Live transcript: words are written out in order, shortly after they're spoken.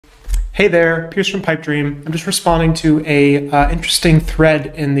Hey there, Pierce from PipeDream. I'm just responding to a interesting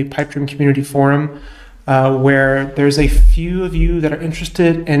thread in the PipeDream community forum where there's a few of you that are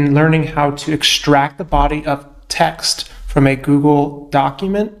interested in learning how to extract the body of text from a Google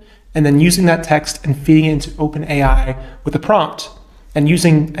document and then using that text and feeding it into OpenAI with a prompt and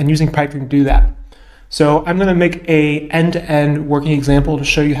using PipeDream to do that. So I'm going to make a end-to-end working example to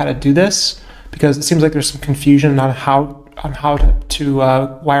show you how to do this because it seems like there's some confusion on how to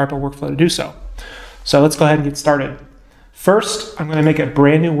wire up a workflow to do so. So let's go ahead and get started. First, I'm going to make a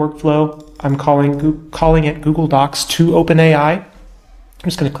brand new workflow. I'm calling it Google Docs to OpenAI. I'm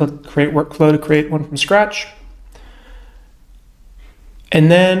just going to click Create Workflow to create one from scratch.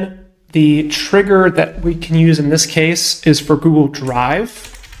 And then the trigger that we can use in this case is for Google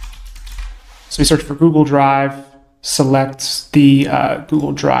Drive. So we search for Google Drive, select the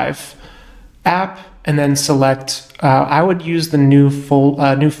Google Drive app, and then select, I would use the new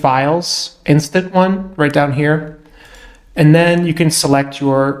files instant one right down here. And then you can select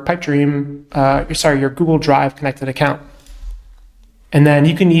your PipeDream, your Google Drive connected account. And then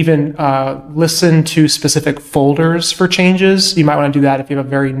you can even listen to specific folders for changes. You might want to do that if you have a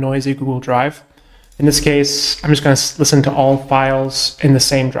very noisy Google Drive. In this case, I'm just going to listen to all files in the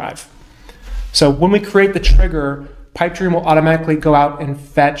same drive. So when we create the trigger, PipeDream will automatically go out and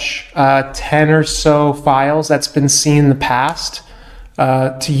fetch 10 or so files that's been seen in the past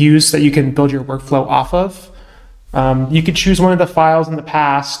to use that you can build your workflow off of. You could choose one of the files in the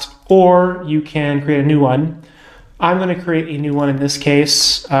past, or you can create a new one. I'm going to create a new one in this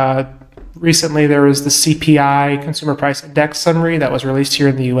case. Recently, there was the CPI, Consumer Price Index Summary, that was released here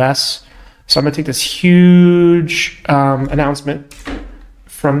in the US. So I'm going to take this huge announcement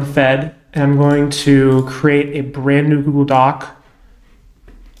from the Fed, and I'm going to create a brand new Google Doc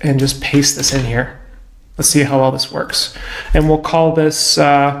and just paste this in here. Let's see how well this works. And we'll call this,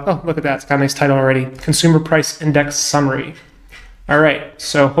 oh, look at that, it's got a nice title already, Consumer Price Index Summary. All right,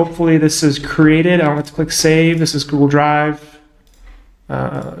 so hopefully this is created. I don't have to click Save. This is Google Drive.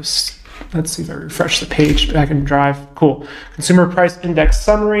 Let's see if I refresh the page back in Drive. Cool, Consumer Price Index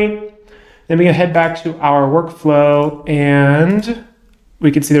Summary. Then we can head back to our workflow and we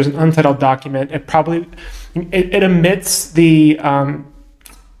can see there's an untitled document. It emits the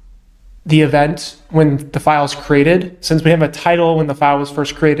event when the file is created. Since we have a title when the file was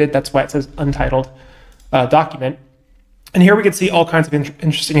first created, that's why it says untitled document. And here we can see all kinds of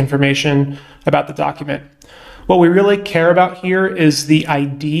interesting information about the document. What we really care about here is the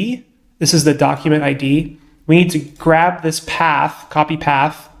ID. This is the document ID. We need to grab this path, copy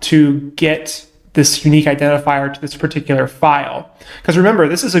path, to get this unique identifier to this particular file. Because remember,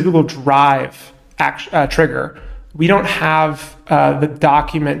 this is a Google Drive trigger. We don't have the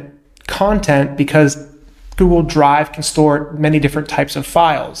document content because Google Drive can store many different types of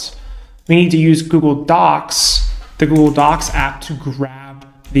files. We need to use Google Docs, the Google Docs app, to grab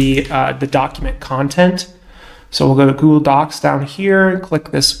the document content. So we'll go to Google Docs down here and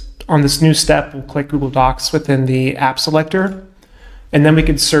click this. On this new step, we'll click Google Docs within the app selector. And then we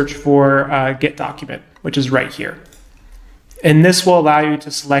can search for Get Document, which is right here. And this will allow you to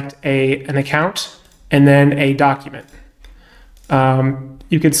select an account and then a document.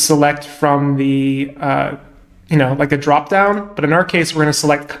 You could select from the, like a drop down, but in our case, we're going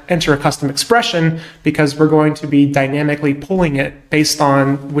to enter a custom expression because we're going to be dynamically pulling it based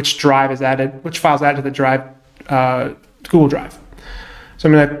on which drive is added, which files added to the drive, Google Drive. So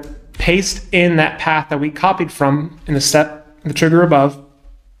I'm going to paste in that path that we copied from in the trigger above,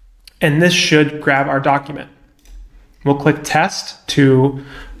 and this should grab our document. We'll click Test to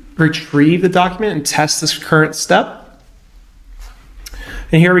retrieve the document and test this current step.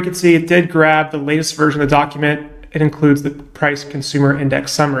 And here we can see it did grab the latest version of the document. It includes the Price Consumer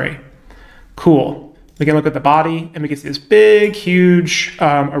Index Summary. Cool. We can look at the body and we can see this big, huge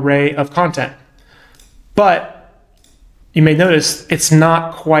array of content. But you may notice it's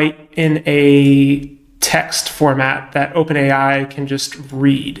not quite in a text format that OpenAI can just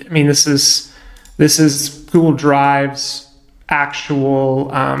read. I mean, this is Google Drive's actual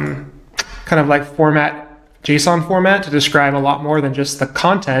kind of like JSON format to describe a lot more than just the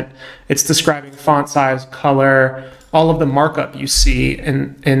content. It's describing font size, color, all of the markup you see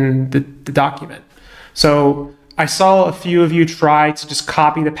in the document. So I saw a few of you try to just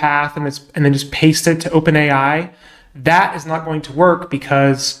copy the path and then just paste it to OpenAI. That is not going to work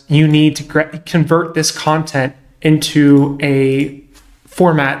because you need to convert this content into a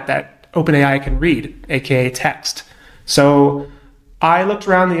format that OpenAI can read, aka text. So I looked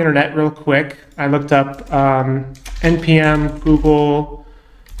around the internet real quick. I looked up npm Google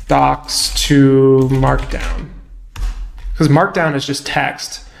Docs to Markdown, because Markdown is just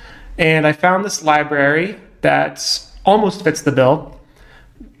text. And I found this library that almost fits the bill.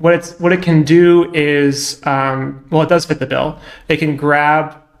 What it can do is, well, it does fit the bill. It can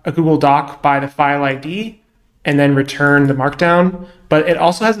grab a Google Doc by the file ID and then return the Markdown. But it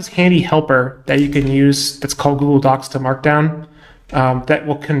also has this handy helper that you can use that's called Google Docs to Markdown that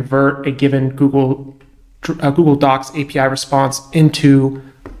will convert a given Google Docs API response into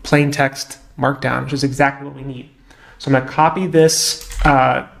plain text Markdown, which is exactly what we need. So I'm going to copy this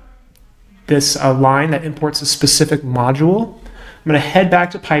line that imports a specific module. I'm going to head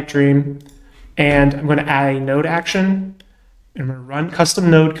back to Pipedream, and I'm going to add a node action. I'm going to run custom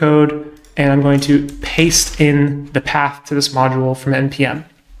node code, and I'm going to paste in the path to this module from npm.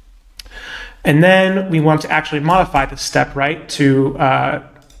 And then we want to actually modify this step, right, to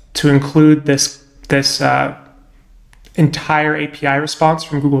include this entire API response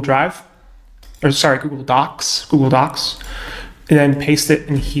from Google Drive, or sorry, Google Docs, and then paste it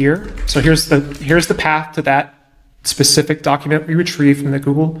in here. So here's the path to that specific document we retrieved from the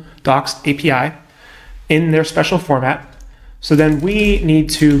Google Docs API in their special format. So then we need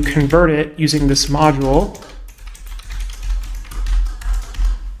to convert it using this module.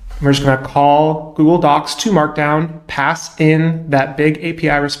 We're just going to call Google Docs to Markdown, pass in that big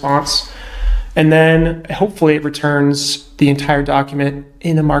API response, and then hopefully it returns the entire document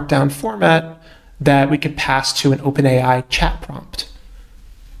in a Markdown format that we could pass to an OpenAI chat prompt.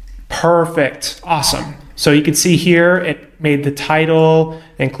 Perfect. Awesome. So you can see here it made the title,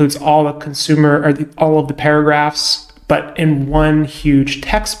 includes all the consumer or all of the paragraphs, but in one huge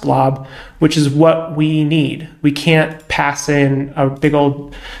text blob, which is what we need. We can't pass in a big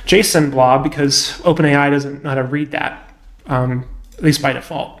old JSON blob because OpenAI doesn't know how to read that, at least by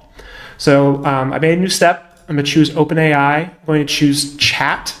default. So I made a new step. I'm going to choose OpenAI. I'm going to choose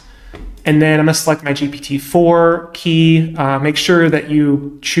chat. And then I'm going to select my GPT-4 key. Make sure that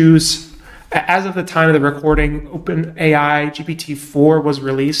you choose, as of the time of the recording, OpenAI GPT-4 was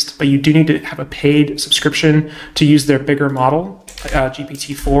released, but you do need to have a paid subscription to use their bigger model,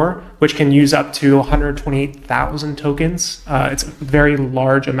 GPT-4, which can use up to 128,000 tokens. It's a very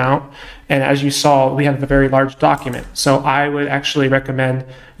large amount. And as you saw, we have a very large document. So I would actually recommend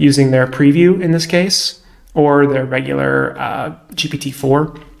using their preview in this case, or their regular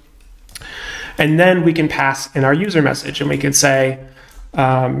GPT-4. And then we can pass in our user message, and we can say,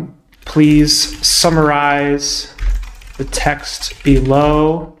 please summarize the text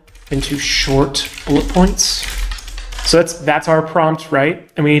below into short bullet points. So that's our prompt, right?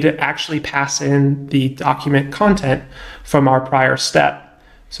 And we need to actually pass in the document content from our prior step.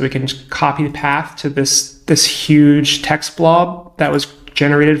 So we can just copy the path to this huge text blob that was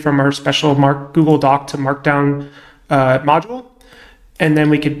generated from our special Google Doc to Markdown module. And then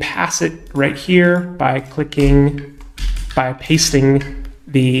we could pass it right here by pasting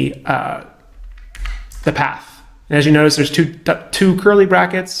the path. And as you notice, there's two curly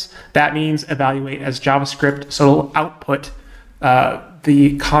brackets. That means evaluate as JavaScript. So it'll output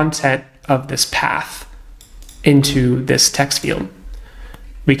the content of this path into this text field.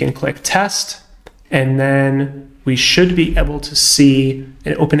 We can click test, and then we should be able to see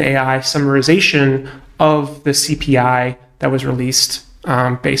an OpenAI summarization of the CPI that was released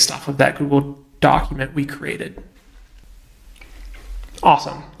based off of that Google document we created.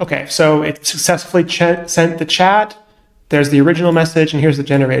 Awesome. Okay, so it successfully sent the chat. There's the original message, and here's the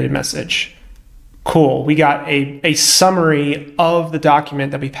generated message. Cool. We got a summary of the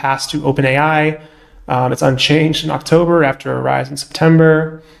document that we passed to OpenAI. It's unchanged in October after a rise in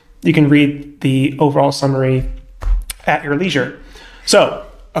September. You can read the overall summary at your leisure. So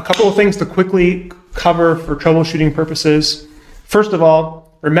a couple of things to quickly cover for troubleshooting purposes. First of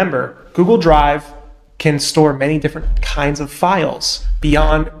all, remember, Google Drive can store many different kinds of files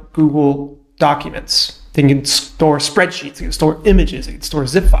beyond Google Documents. They can store spreadsheets, they can store images, they can store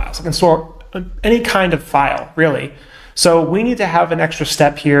zip files, they can store any kind of file, really. So we need to have an extra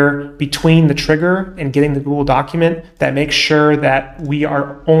step here between the trigger and getting the Google document that makes sure that we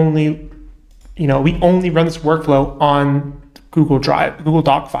are only, we only run this workflow on Google Drive, Google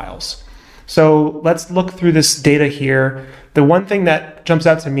Doc files. So let's look through this data here. The one thing that jumps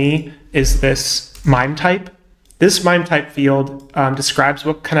out to me is this MIME type. This MIME type field describes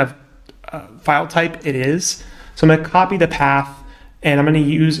what kind of file type it is. So I'm going to copy the path, and I'm going to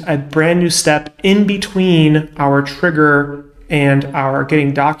use a brand new step in between our trigger and our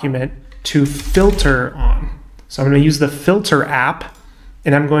getting document to filter on. So I'm going to use the filter app,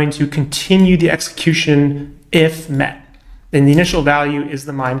 and I'm going to continue the execution if met. And the initial value is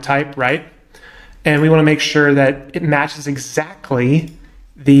the MIME type, right? And we want to make sure that it matches exactly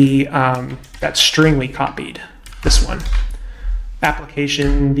the that string we copied, this one.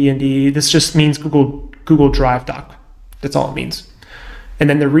 application, VND. This just means Google Drive doc. That's all it means. And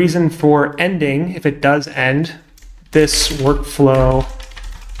then the reason for ending, if it does end, this workflow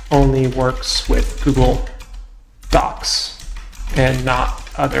only works with Google Docs and not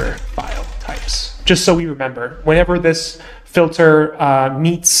other file types. Just so we remember, whenever this filter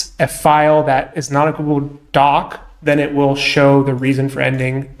meets a file that is not a Google Doc, then it will show the reason for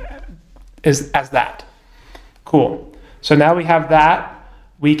ending as that. Cool. So now we have that.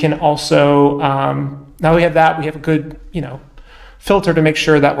 We can also, now we have that, we have a good, filter to make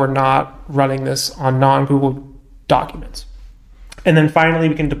sure that we're not running this on non-Google documents. And then finally,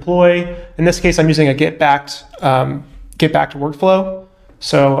 we can deploy. In this case, I'm using a get back to workflow.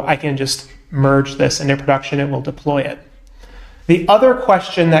 So I can just merge this into production. It will deploy it. The other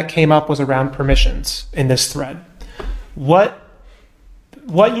question that came up was around permissions in this thread. What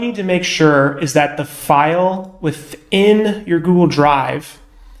you need to make sure is that the file within your Google Drive,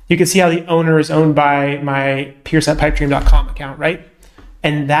 you can see how the owner is owned by my pierce@pipedream.com account, right?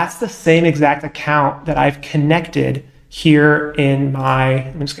 And that's the same exact account that I've connected here in my,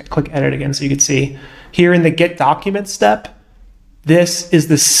 I'm just gonna click edit again so you can see. Here in the get documents step, this is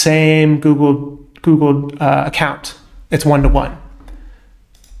the same Google account. It's one-to-one.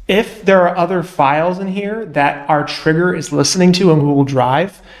 If there are other files in here that our trigger is listening to on Google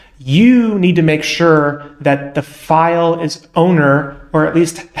Drive, you need to make sure that the file is owner, or at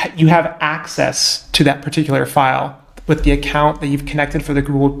least you have access to that particular file with the account that you've connected for the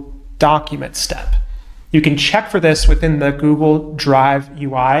Google document step. You can check for this within the Google Drive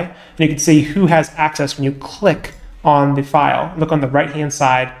UI, and you can see who has access when you click on the file. Look on the right-hand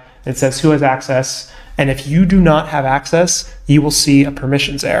side, it says who has access. And if you do not have access, you will see a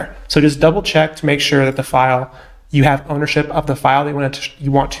permissions error. So just double check to make sure that the file, you have ownership of the file that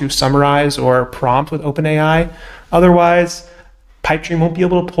you want to summarize or prompt with OpenAI. Otherwise, Pipedream won't be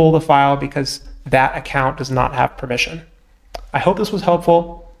able to pull the file because that account does not have permission. I hope this was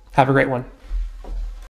helpful. Have a great one.